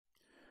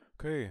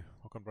Okay,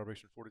 welcome to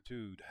Operation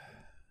Fortitude.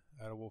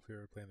 Wolf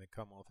here, playing the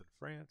Commonwealth in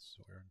France.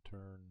 We're in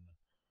turn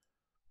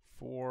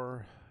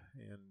 4,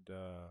 and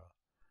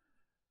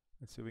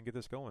let's see if we can get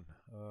this going.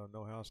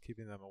 No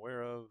housekeeping that I'm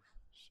aware of,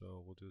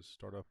 so we'll just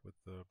start off with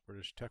the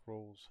British tech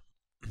rolls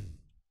and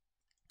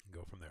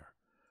go from there.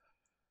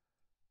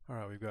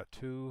 Alright, we've got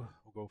 2.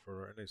 We'll go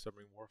for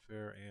anti-submarine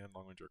warfare and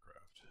long-range aircraft.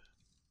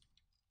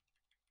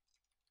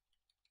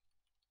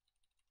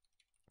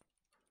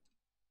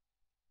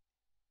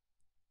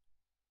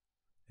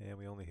 And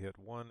we only hit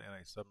 1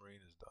 anti-submarine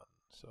is done,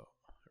 so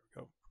here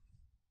we go.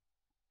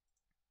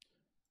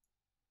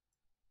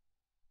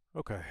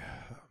 Okay.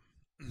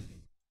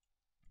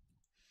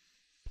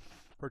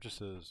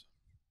 Purchases.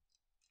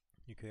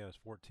 UK has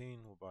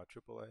 14. We'll buy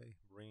AAA,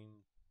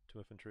 Marine, 2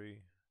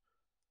 infantry.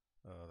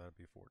 That'd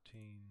be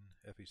 14.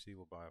 FEC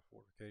will buy a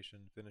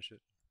fortification, finish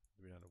it.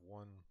 We'll be down to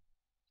 1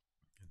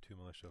 and 2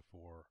 militia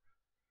for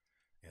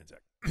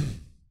Anzac.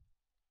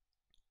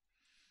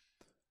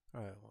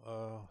 Alright,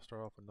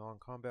 start off with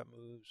non-combat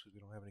moves because we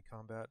don't have any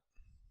combat.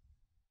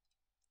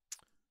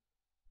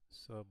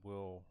 Sub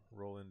will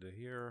roll into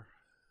here.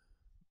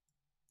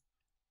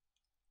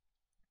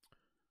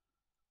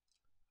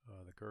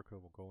 The Gurkha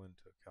will go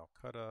into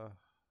Calcutta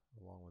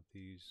along with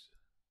these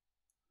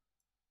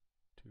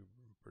 2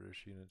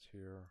 British units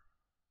here.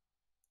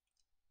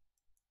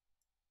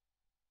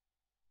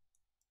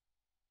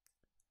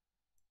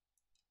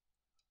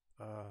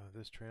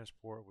 This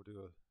transport will do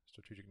a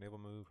strategic naval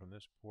move from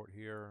this port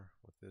here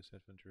with this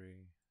infantry.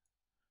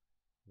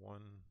 1,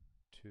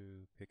 2,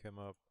 pick him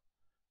up.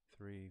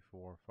 3,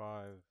 4,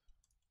 5,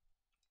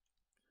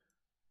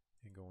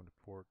 and go into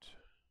port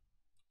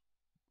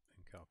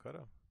in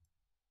Calcutta.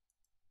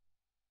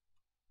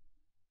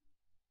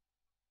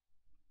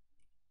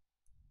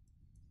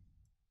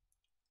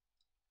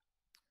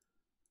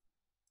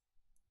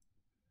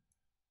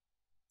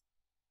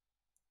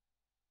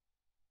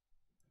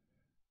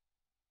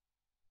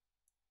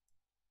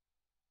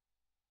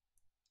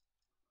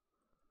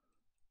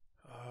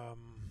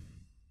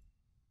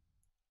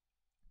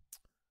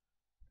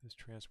 This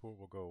transport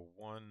will go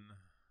 1,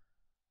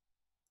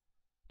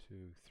 2,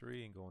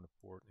 3 and go into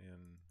port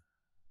in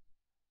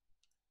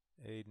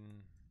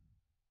Aden.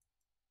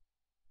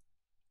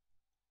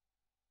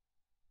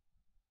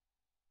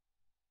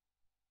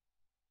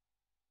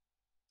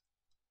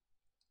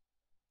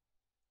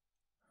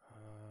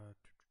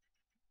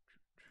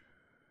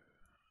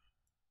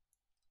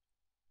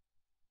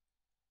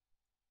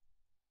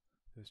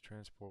 This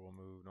transport will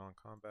move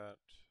non-combat.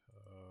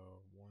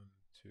 1,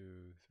 2,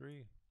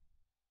 3.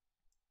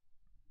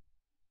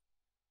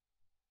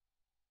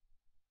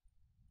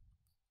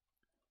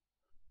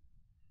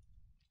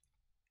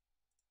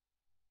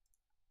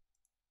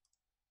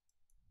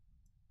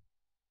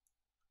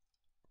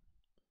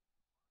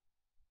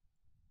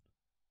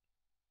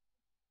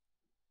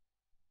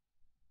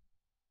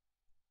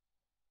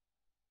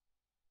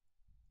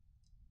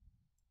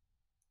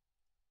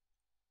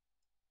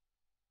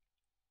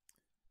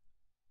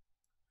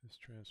 This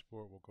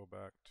transport will go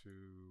back to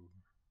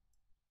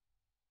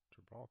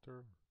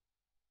Gibraltar.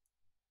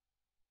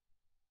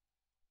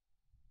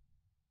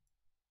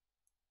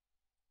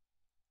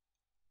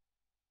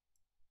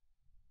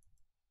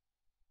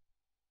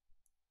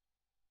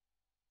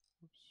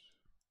 Oops.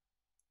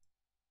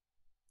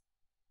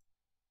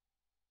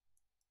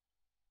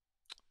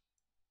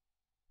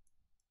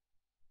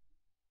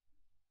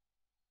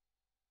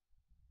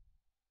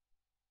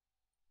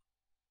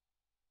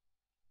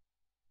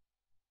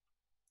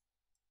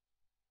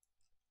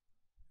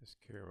 This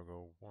carrier will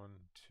go 1,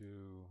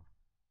 2,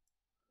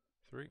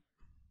 3.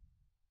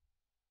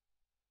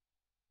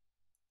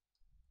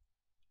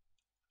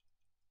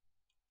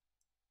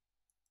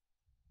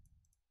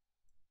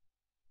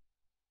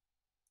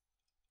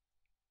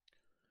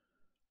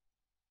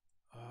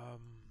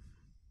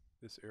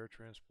 This air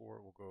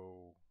transport will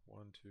go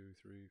 1, 2,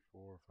 3,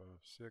 4, 5,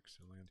 6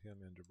 and land him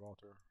in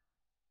Gibraltar.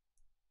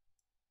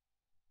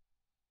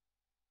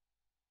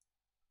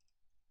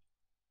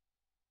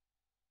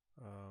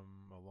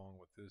 Along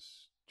with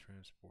this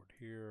transport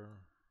here.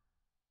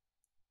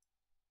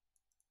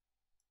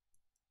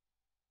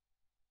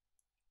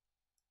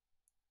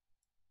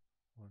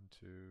 One,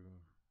 two,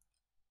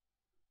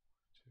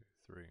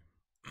 3.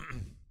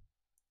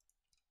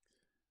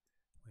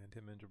 Land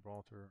him in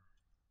Gibraltar.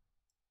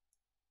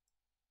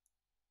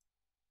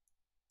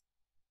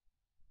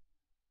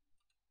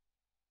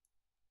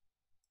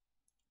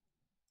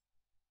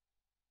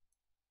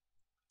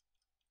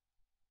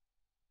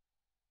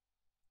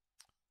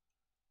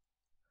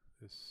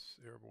 This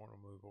airborne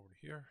will move over to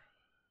here.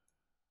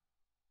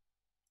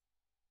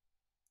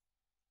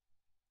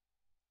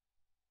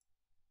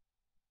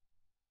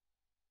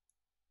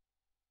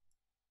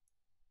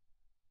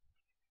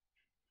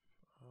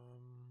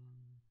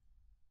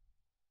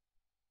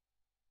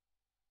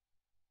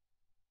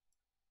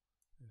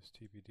 This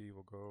TPD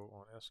will go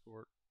on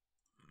escort.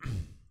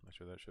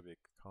 Actually, that should be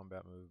a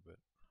combat move, but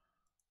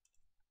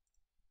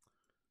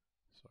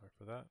sorry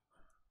for that.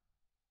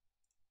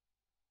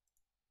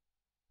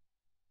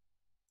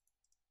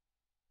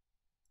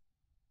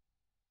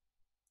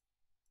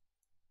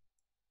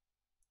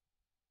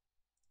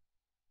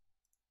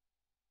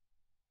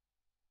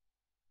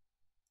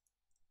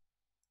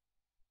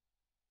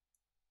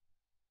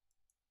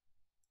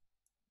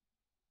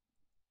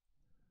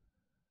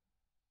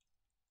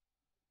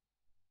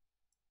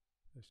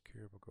 This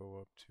carrier will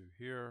go up to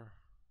here,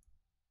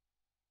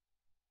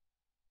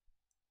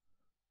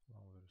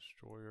 along with a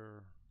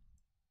destroyer,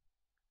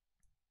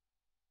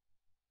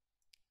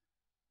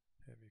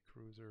 heavy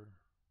cruiser,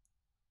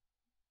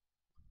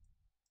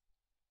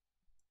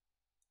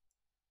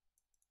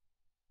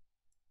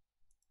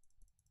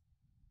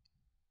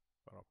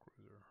 battle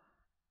cruiser.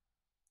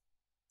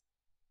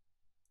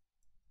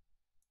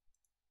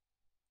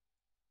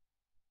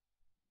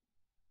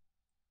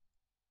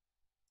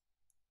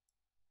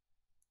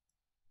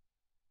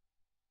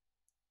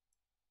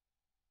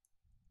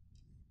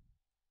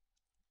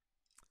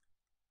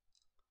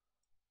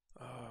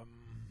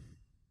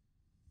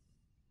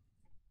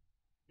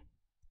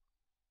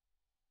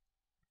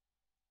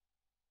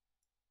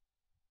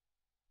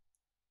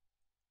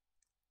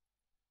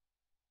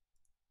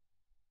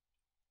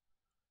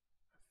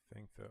 I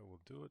think that will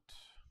do it.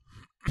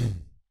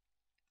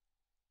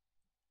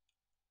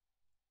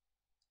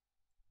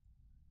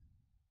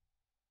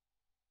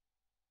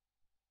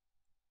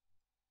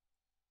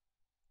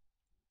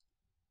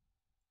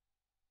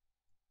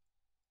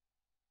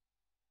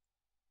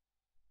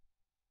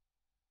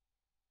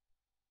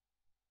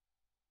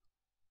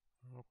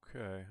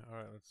 Okay,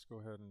 alright, let's go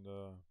ahead and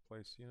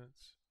place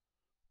units.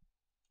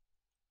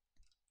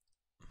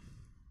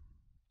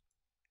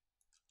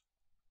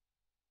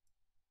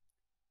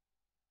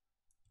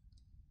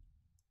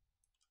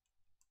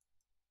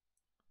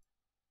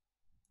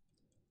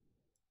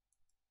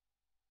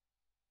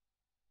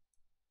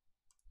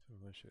 So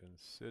militia in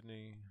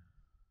Sydney.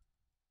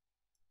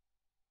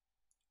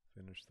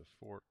 Finish the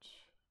fort.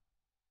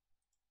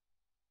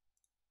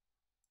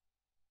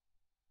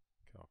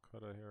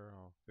 Calcutta here,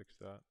 I'll fix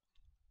that.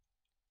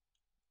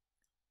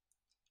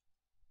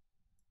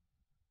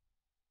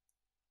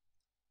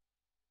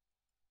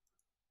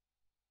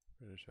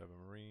 British have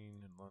a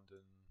marine in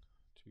London,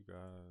 2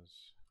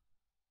 guys.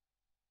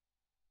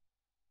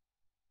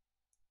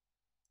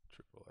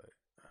 AAA.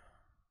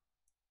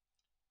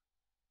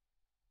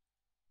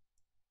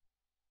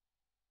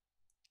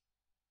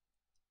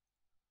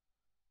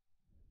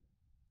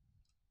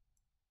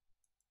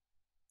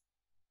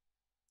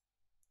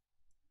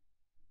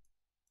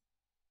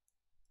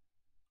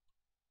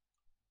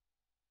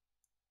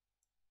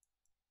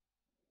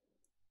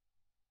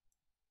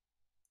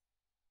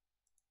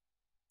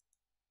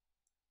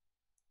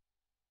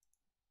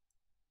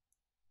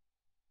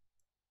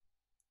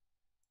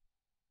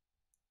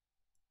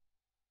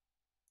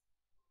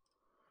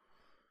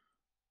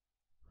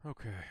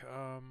 Okay,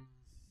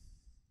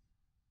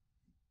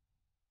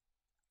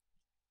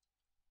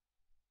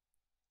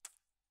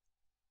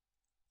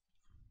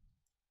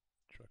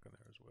 truck in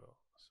there as well.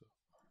 So,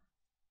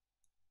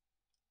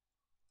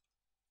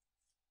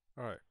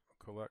 all right,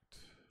 collect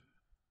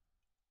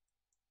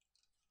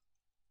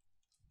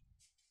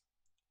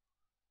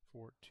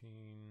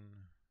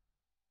 14,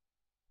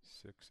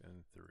 6,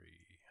 and 3.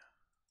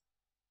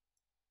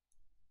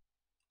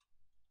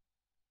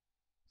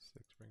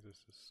 6 brings us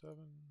to 7,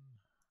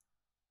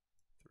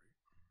 3.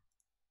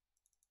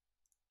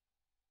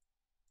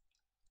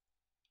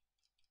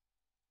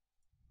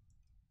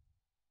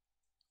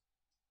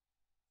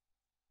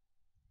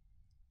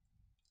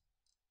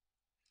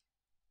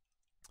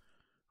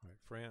 All right,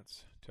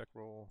 France, tech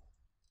roll.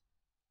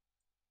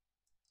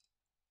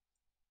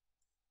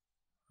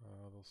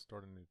 They'll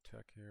start a new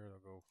tech here.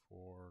 They'll go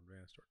for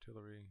advanced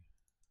artillery.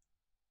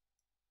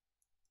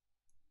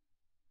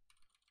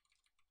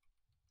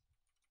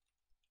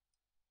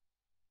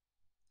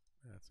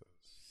 That's a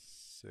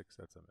 6,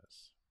 that's a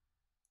miss.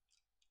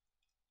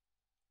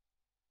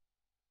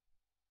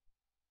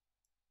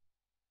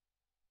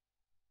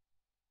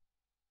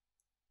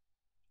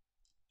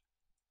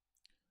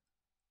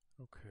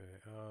 Okay,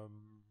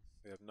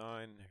 they have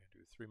 9. They can do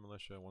 3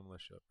 militia, 1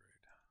 militia upgrade.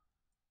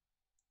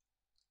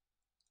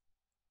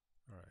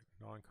 Alright,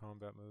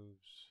 non-combat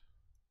moves.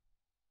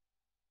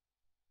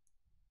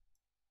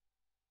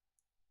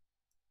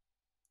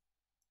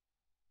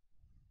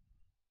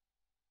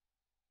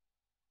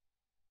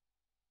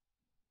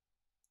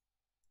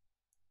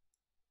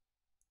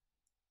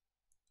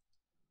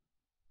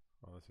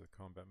 Oh, this is a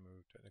combat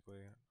move,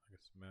 technically. I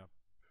guess map.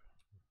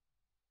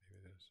 Maybe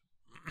it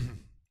is.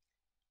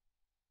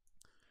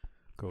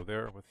 Go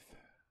there with...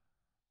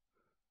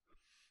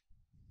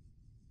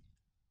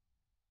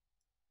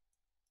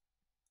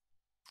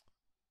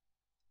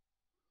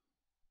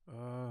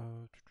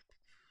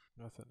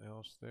 nothing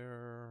else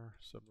there.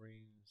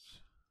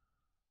 Submarines.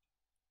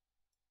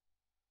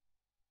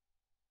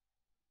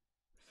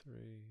 3.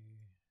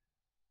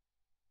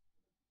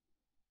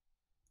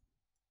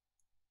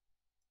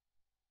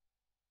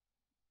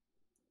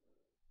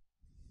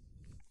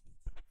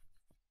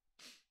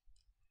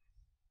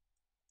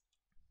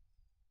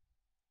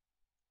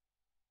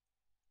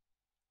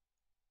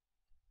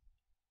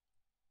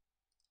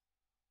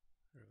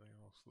 Everything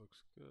else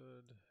looks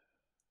good.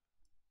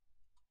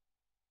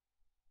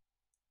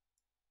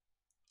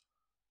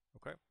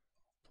 Okay,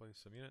 place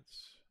some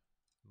units.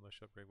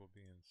 Militia upgrade will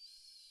be in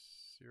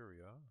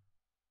Syria.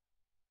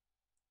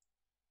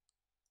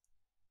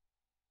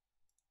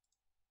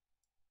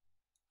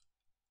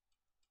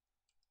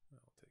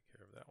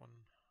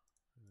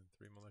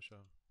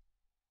 militia.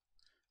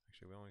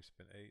 Actually, we only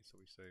spent 8, so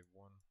we save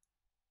 1.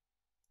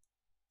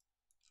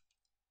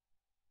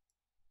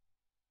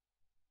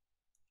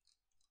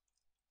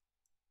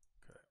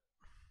 Okay.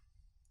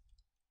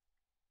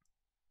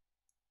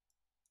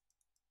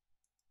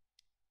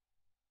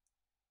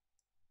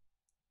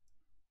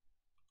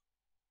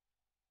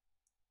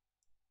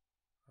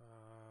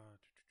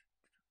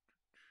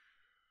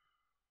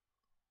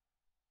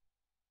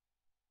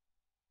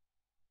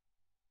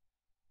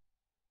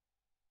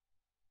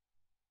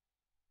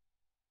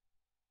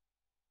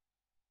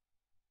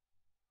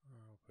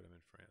 I'll put him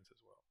in France as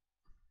well.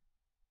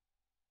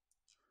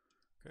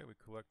 Okay, we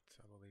collect,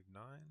 I believe,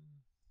 9.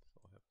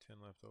 So we'll have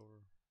 10 left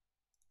over.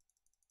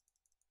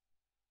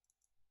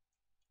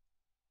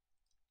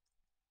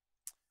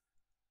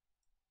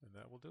 And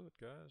that will do it,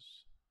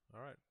 guys.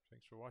 Alright,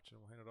 thanks for watching.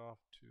 We'll hand it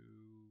off to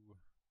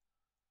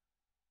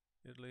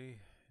Italy,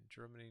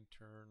 Germany,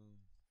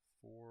 turn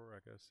 4,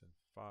 I guess, and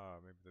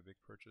 5. Maybe the big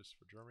purchase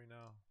for Germany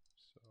now.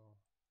 So,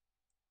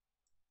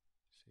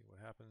 see what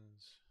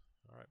happens.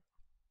 Alright.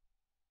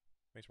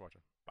 Thanks for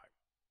watching. Bye.